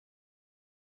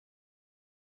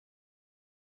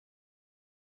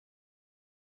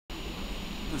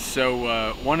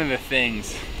One of the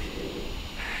things,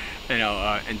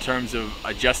 in terms of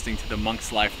adjusting to the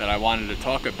monk's life that I wanted to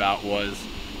talk about was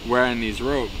wearing these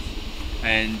robes.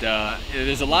 And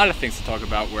there's a lot of things to talk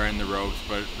about wearing the robes,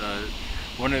 but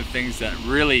one of the things that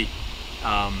really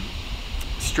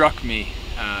struck me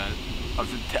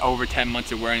over 10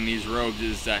 months of wearing these robes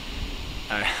is that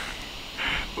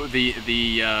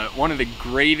one of the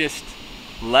greatest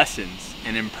lessons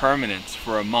in impermanence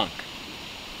for a monk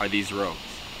are these robes.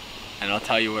 And I'll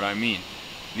tell you what I mean.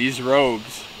 These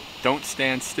robes don't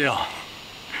stand still.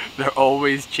 They're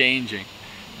always changing.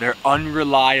 They're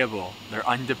unreliable. They're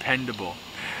undependable.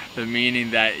 The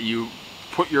meaning that you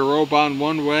put your robe on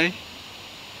one way,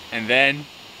 and then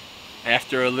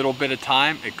after a little bit of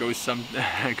time, it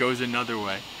goes another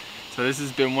way. So this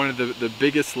has been one of the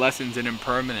biggest lessons in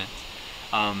impermanence,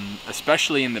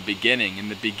 especially in the beginning. In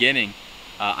the beginning,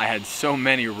 I had so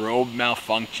many robe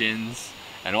malfunctions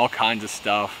and all kinds of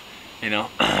stuff.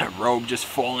 Robe just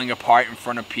falling apart in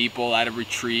front of people at a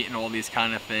retreat and all these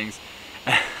kind of things.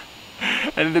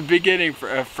 And in the beginning,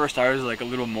 at first I was like a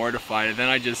little mortified, and then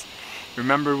I just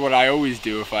remembered what I always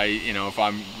do if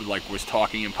I'm like was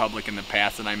talking in public in the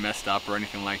past and I messed up or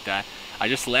anything like that. I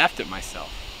just laughed at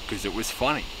myself because it was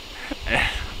funny,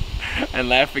 and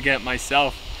laughing at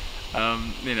myself,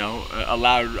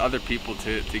 allowed other people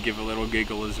to give a little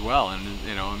giggle as well, and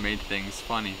it made things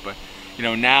funny. But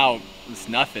now it's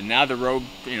nothing. Now the robe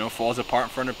falls apart in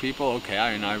front of people. Okay,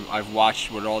 I've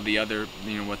watched what all the other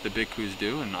what the bhikkhus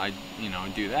do, and I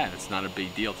do that. It's not a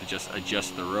big deal to just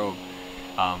adjust the robe.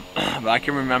 But I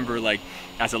can remember, like,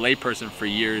 as a layperson for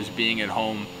years, being at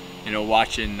home,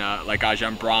 watching like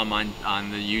Ajahn Brahm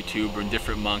on the YouTube or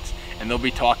different monks, and they'll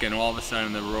be talking, and all of a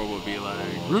sudden the robe will be like,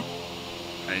 whoop,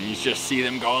 and you just see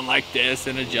them going like this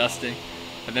and adjusting,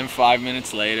 and then 5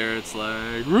 minutes later it's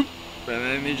like, whoop, and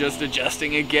then they're just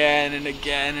adjusting again and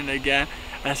again and again.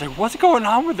 And I was like, what's going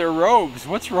on with their robes?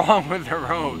 What's wrong with their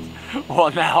robes? Well,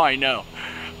 now I know,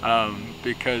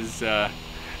 because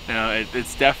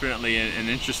it's definitely an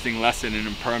interesting lesson in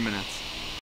impermanence.